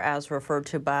war, as referred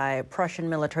to by Prussian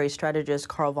military strategist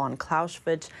Karl von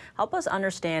Clausewitz, help us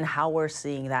understand how we're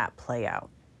seeing that play out.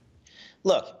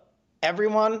 Look,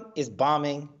 everyone is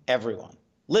bombing everyone,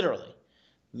 literally.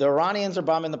 The Iranians are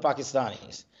bombing the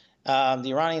Pakistanis.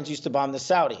 The Iranians used to bomb the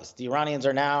Saudis. The Iranians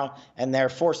are now, and their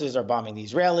forces are bombing the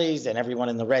Israelis and everyone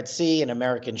in the Red Sea and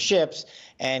American ships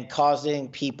and causing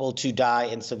people to die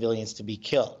and civilians to be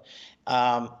killed.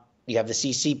 You have the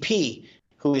CCP,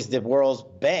 who is the world's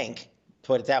bank,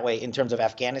 put it that way, in terms of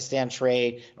Afghanistan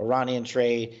trade, Iranian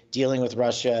trade, dealing with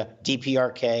Russia,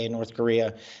 DPRK in North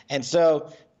Korea. And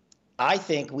so I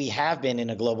think we have been in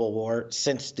a global war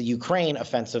since the Ukraine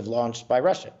offensive launched by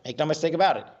Russia. Make no mistake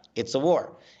about it. It's a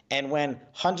war. And when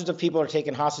hundreds of people are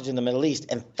taken hostage in the Middle East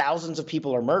and thousands of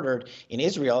people are murdered in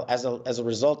Israel as a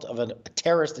result of a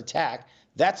terrorist attack,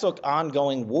 that's an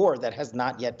ongoing war that has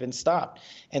not yet been stopped.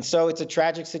 And so it's a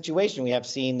tragic situation. We have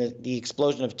seen the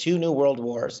explosion of 2 new world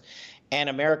wars, and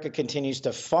America continues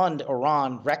to fund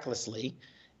Iran recklessly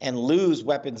and lose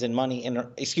weapons and money in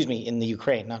the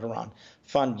Ukraine, not Iran,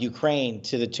 fund Ukraine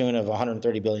to the tune of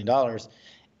 $130 billion.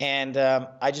 And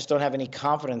I just don't have any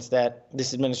confidence that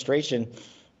this administration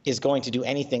is going to do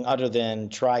anything other than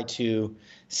try to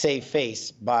save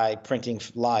face by printing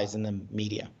lies in the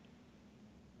media.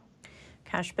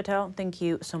 Kash Patel, thank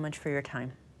you so much for your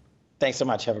time. Thanks so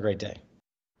much. Have a great day.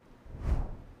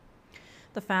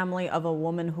 The family of a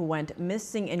woman who went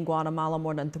missing in Guatemala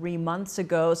more than 3 months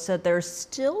ago said they're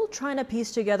still trying to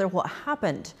piece together what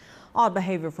happened. Odd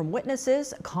behavior from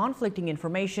witnesses, conflicting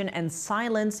information, and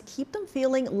silence keep them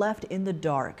feeling left in the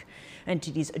dark.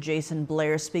 NTD's Jason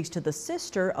Blair speaks to the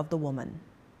sister of the woman.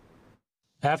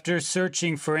 After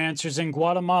searching for answers in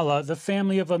Guatemala, the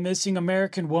family of a missing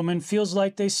American woman feels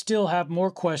like they still have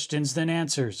more questions than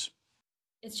answers.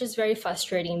 It's just very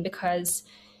frustrating because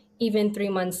even 3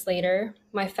 months later,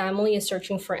 my family is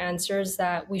searching for answers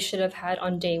that we should have had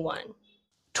on day one.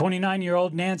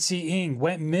 29-year-old Nancy Ng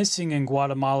went missing in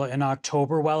Guatemala in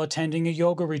October while attending a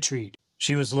yoga retreat.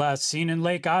 She was last seen in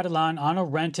Lake Atitlan on a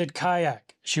rented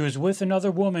kayak. She was with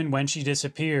another woman when she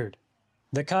disappeared.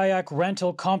 The kayak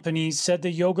rental company said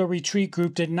the yoga retreat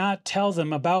group did not tell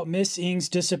them about Miss Ng's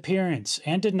disappearance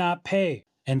and did not pay.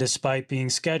 And despite being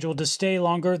scheduled to stay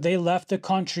longer, they left the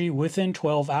country within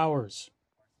 12 hours.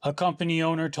 A company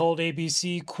owner told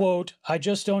ABC, quote, "I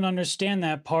just don't understand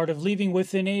that part of leaving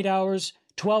within 8 hours,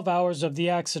 12 hours of the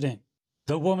accident."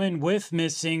 The woman with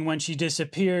Miss Ng when she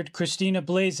disappeared, Christina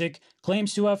Blazik,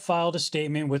 claims to have filed a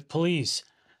statement with police.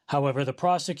 However, the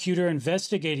prosecutor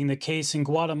investigating the case in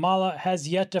Guatemala has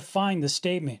yet to find the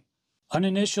statement. An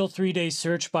initial 3-day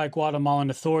search by Guatemalan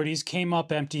authorities came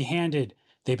up empty-handed.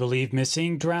 They believe Miss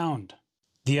Ng drowned.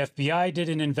 The FBI did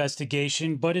an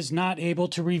investigation but is not able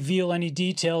to reveal any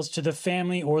details to the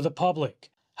family or the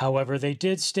public. However, they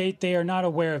did state they are not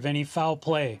aware of any foul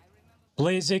play.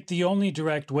 Blazik, the only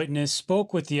direct witness,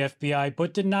 spoke with the FBI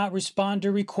but did not respond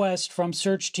to requests from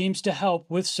search teams to help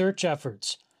with search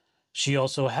efforts. She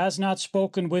also has not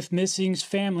spoken with Miss Ng's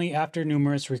family after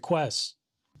numerous requests.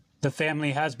 The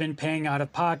family has been paying out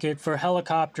of pocket for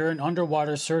helicopter and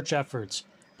underwater search efforts,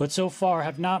 but so far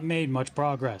have not made much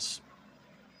progress.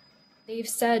 They've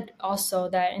said also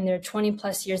that in their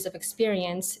 20-plus years of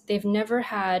experience, they've never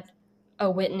had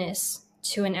a witness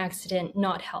to an accident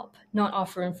not help, not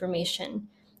offer information.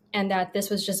 and that this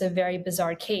was just a very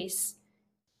bizarre case.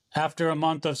 After a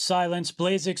month of silence,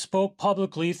 Blazek spoke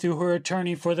publicly through her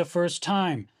attorney for the first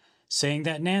time, saying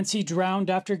that Nancy drowned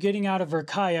after getting out of her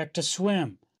kayak to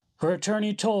swim. Her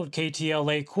attorney told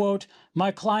KTLA, quote,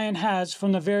 "My client has,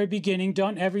 from the very beginning,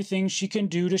 done everything she can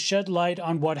do to shed light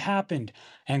on what happened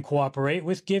and cooperate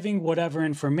with giving whatever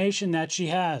information that she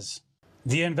has."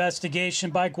 The investigation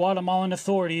by Guatemalan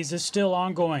authorities is still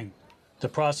ongoing. The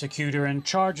prosecutor in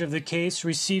charge of the case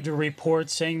received a report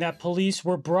saying that police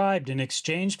were bribed in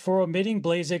exchange for omitting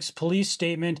Blazek's police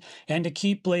statement and to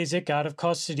keep Blazek out of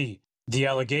custody. The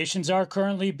allegations are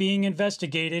currently being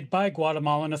investigated by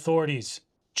Guatemalan authorities.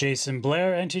 Jason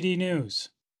Blair, NTD News.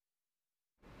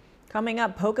 Coming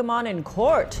up, Pokemon in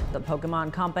court. The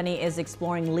Pokemon Company is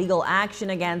exploring legal action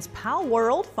against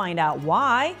PALWORLD. Find out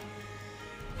why.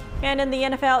 And in the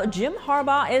NFL, Jim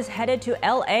Harbaugh is headed to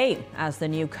LA as the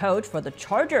new coach for the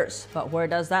Chargers. But where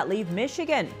does that leave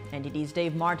Michigan? NTD's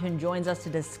Dave Martin joins us to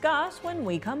discuss when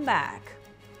we come back.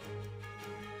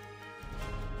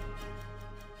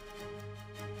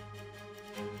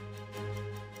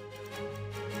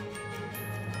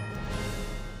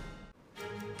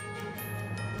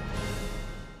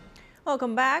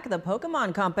 Welcome back. The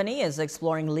Pokemon Company is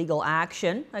exploring legal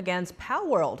action against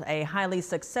PALWORLD, a highly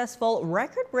successful,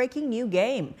 record-breaking new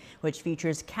game, which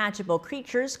features catchable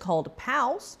creatures called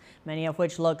PALs, many of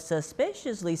which look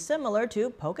suspiciously similar to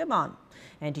Pokemon.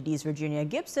 NTD's Virginia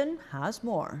Gibson has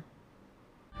more.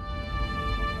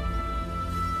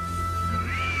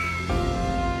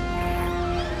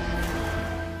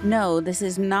 No, this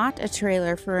is not a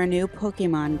trailer for a new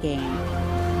Pokemon game.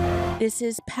 This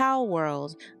is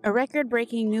PALWORLD, a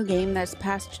record-breaking new game that's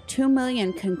passed 2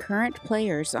 million concurrent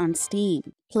players on Steam.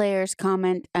 Players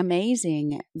comment,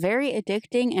 "Amazing, very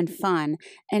addicting and fun,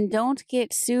 and don't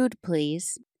get sued,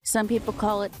 please." Some people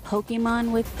call it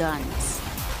Pokemon with guns.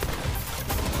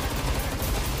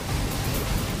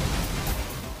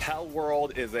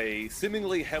 PALWORLD is a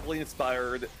seemingly heavily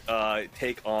inspired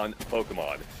take on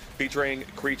Pokemon, featuring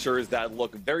creatures that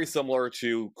look very similar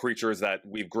to creatures that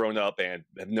we've grown up and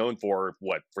have known for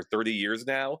 30 years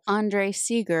now. Andre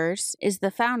Segers is the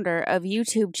founder of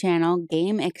YouTube channel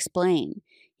Game Explain.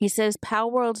 He says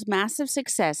PALWORLD's massive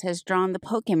success has drawn the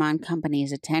Pokemon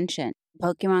Company's attention. The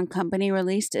Pokemon Company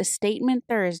released a statement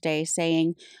Thursday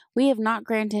saying, "We have not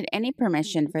granted any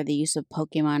permission for the use of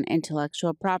Pokemon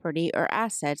intellectual property or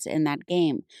assets in that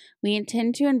game. We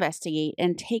intend to investigate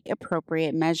and take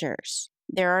appropriate measures."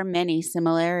 There are many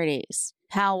similarities.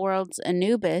 PALWORLD's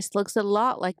Anubis looks a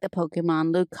lot like the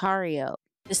Pokemon Lucario.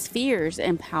 The spheres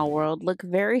in PALWORLD look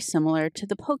very similar to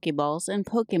the Pokeballs in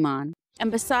Pokemon. And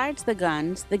besides the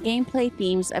guns, the gameplay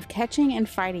themes of catching and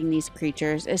fighting these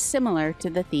creatures is similar to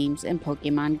the themes in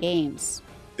Pokemon games.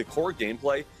 The core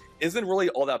gameplay isn't really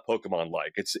all that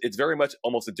Pokemon-like. It's very much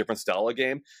almost a different style of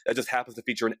game that just happens to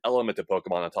feature an element of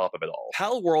Pokemon on top of it all.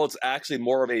 PALWORLD's actually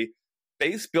more of a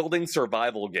base-building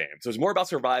survival game. So it's more about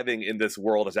surviving in this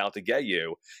world that's out to get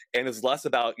you, and it's less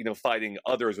about, fighting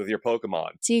others with your Pokemon.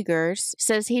 Segers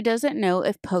says he doesn't know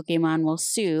if Pokemon will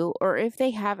sue or if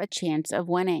they have a chance of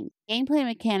winning. Gameplay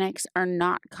mechanics are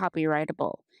not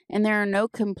copyrightable, and there are no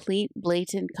complete,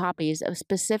 blatant copies of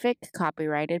specific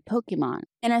copyrighted Pokemon.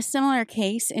 In a similar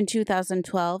case in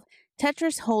 2012,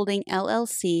 Tetris Holding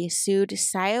LLC sued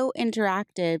Scio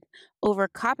Interactive over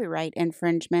copyright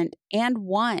infringement and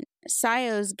won.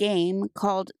 Scio's game,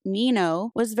 called Mino,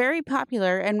 was very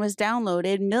popular and was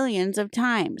downloaded millions of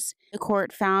times. The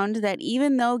court found that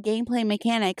even though gameplay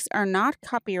mechanics are not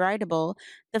copyrightable,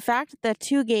 the fact that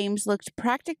two games looked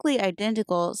practically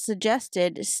identical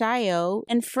suggested Scio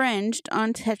infringed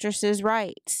on Tetris's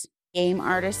rights. Game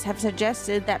artists have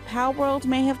suggested that PALWORLD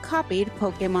may have copied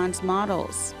Pokemon's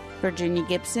models. Virginia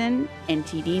Gibson,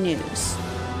 NTD News.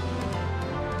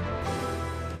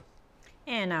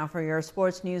 And now for your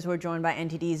sports news, we're joined by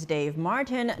NTD's Dave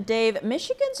Martin. Dave,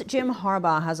 Michigan's Jim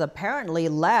Harbaugh has apparently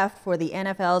left for the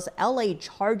NFL's LA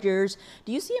Chargers.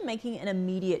 Do you see him making an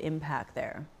immediate impact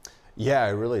there? Yeah, I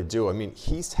really do. I mean,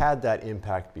 he's had that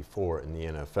impact before in the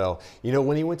NFL.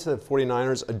 When he went to the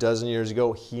 49ers a dozen years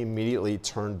ago, he immediately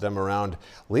turned them around,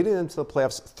 leading them to the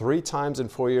playoffs 3 times in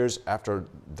 4 years after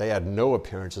they had no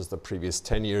appearances the previous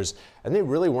 10 years. And they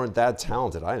really weren't that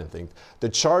talented, I didn't think. The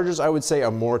Chargers, I would say, are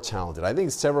more talented. I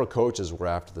think several coaches were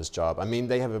after this job. I mean,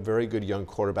 they have a very good young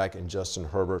quarterback in Justin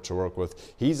Herbert to work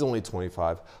with. He's only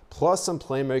 25, plus some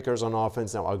playmakers on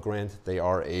offense. Now, I'll grant they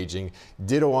are aging.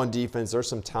 Ditto on defense. There's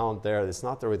some talent there. there. It's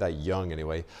not really that young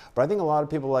anyway. But I think a lot of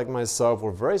people like myself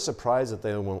were very surprised that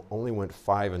they only went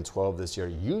 5-12 this year.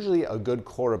 Usually a good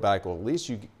quarterback will at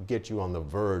least get you on the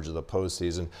verge of the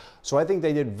postseason. So I think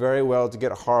they did very well to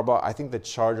get Harbaugh. I think the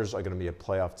Chargers are going to be a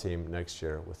playoff team next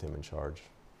year with him in charge.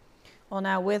 Well,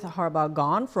 now with Harbaugh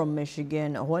gone from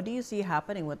Michigan, what do you see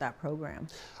happening with that program?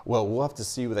 Well, we'll have to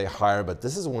see who they hire, but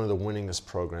this is one of the winningest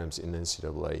programs in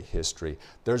NCAA history.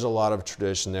 There's a lot of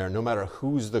tradition there. No matter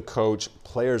who's the coach,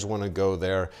 players want to go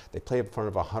there. They play in front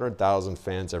of 100,000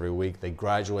 fans every week. They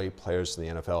graduate players to the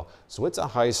NFL, so it's a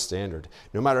high standard.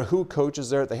 No matter who coaches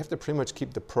there, they have to pretty much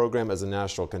keep the program as a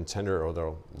national contender or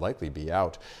they'll likely be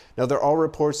out. Now, there are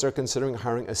reports they're considering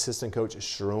hiring assistant coach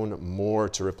Sharon Moore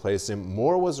to replace him.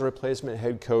 Moore was a replacement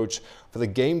head coach for the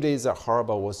game days that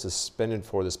Harbaugh was suspended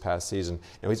for this past season.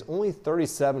 Now, he's only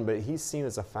 37, but he's seen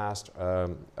as a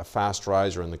fast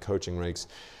riser in the coaching ranks.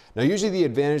 Now, usually the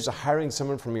advantage of hiring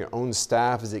someone from your own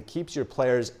staff is it keeps your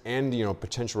players and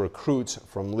potential recruits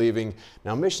from leaving.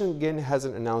 Now, Michigan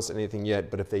hasn't announced anything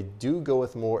yet, but if they do go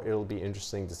with Moore, it'll be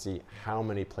interesting to see how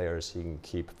many players he can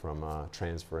keep from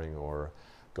transferring or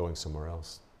going somewhere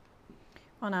else.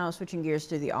 Well, now switching gears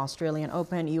to the Australian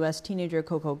Open, U.S. teenager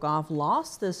Coco Gauff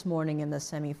lost this morning in the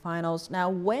semifinals. Now,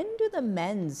 when do the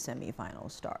men's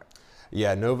semifinals start?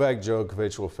 Yeah, Novak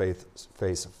Djokovic will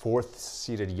face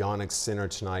fourth-seeded Jannik Sinner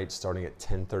tonight, starting at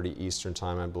 10:30 Eastern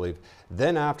Time, I believe.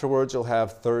 Then afterwards, you'll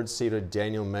have third-seeded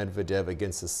Daniel Medvedev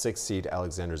against the sixth-seed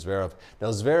Alexander Zverev. Now,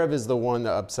 Zverev is the one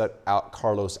that upset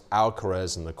Carlos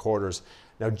Alcaraz in the quarters.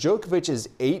 Now, Djokovic is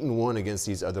 8-1 against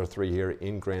these other three here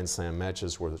in Grand Slam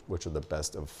matches, which are the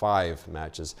best of 5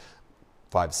 matches.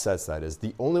 5 sets, that is.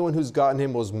 The only one who's gotten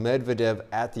him was Medvedev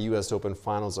at the U.S. Open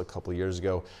Finals a couple of years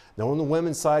ago. Now, on the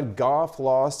women's side, Gauff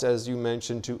lost, as you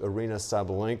mentioned, to Aryna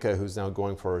Sabalenka, who's now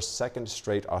going for her second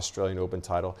straight Australian Open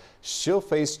title. She'll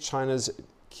face China's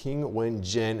Qing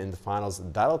Wen-Jen in the finals.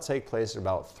 That'll take place at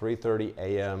about 3:30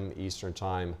 a.m. Eastern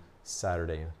Time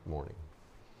Saturday morning.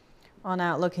 Well,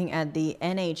 now looking at the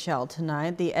NHL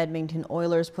tonight, the Edmonton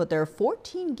Oilers put their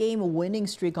 14-game winning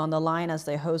streak on the line as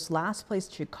they host last-place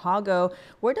Chicago.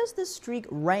 Where does this streak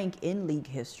rank in league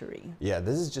history? Yeah,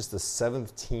 this is just the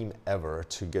 7th team ever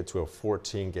to get to a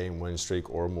 14-game win streak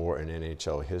or more in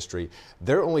NHL history.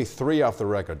 They're only 3 off the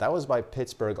record. That was by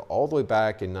Pittsburgh all the way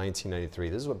back in 1993.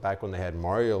 This is back when they had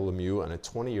Mario Lemieux and a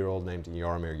 20-year-old named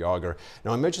Jaromir Jagr.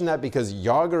 Now, I mention that because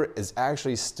Jagr is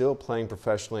actually still playing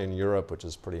professionally in Europe, which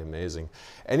is pretty amazing.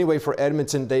 Anyway, for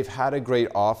Edmonton, they've had a great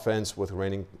offense with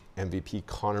reigning MVP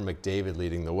Connor McDavid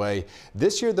leading the way.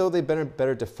 This year, though, they've been a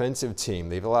better defensive team.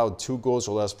 They've allowed 2 goals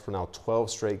or less for now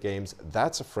 12 straight games.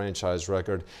 That's a franchise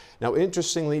record. Now,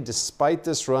 interestingly, despite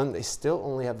this run, they still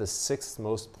only have the 6th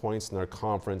most points in their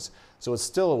conference, so it's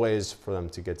still a ways for them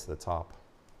to get to the top.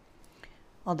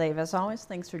 Well, Dave, as always,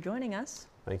 thanks for joining us.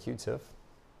 Thank you, Tiff.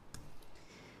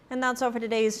 And that's all for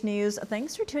today's news.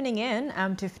 Thanks for tuning in.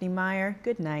 I'm Tiffany Meyer.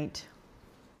 Good night.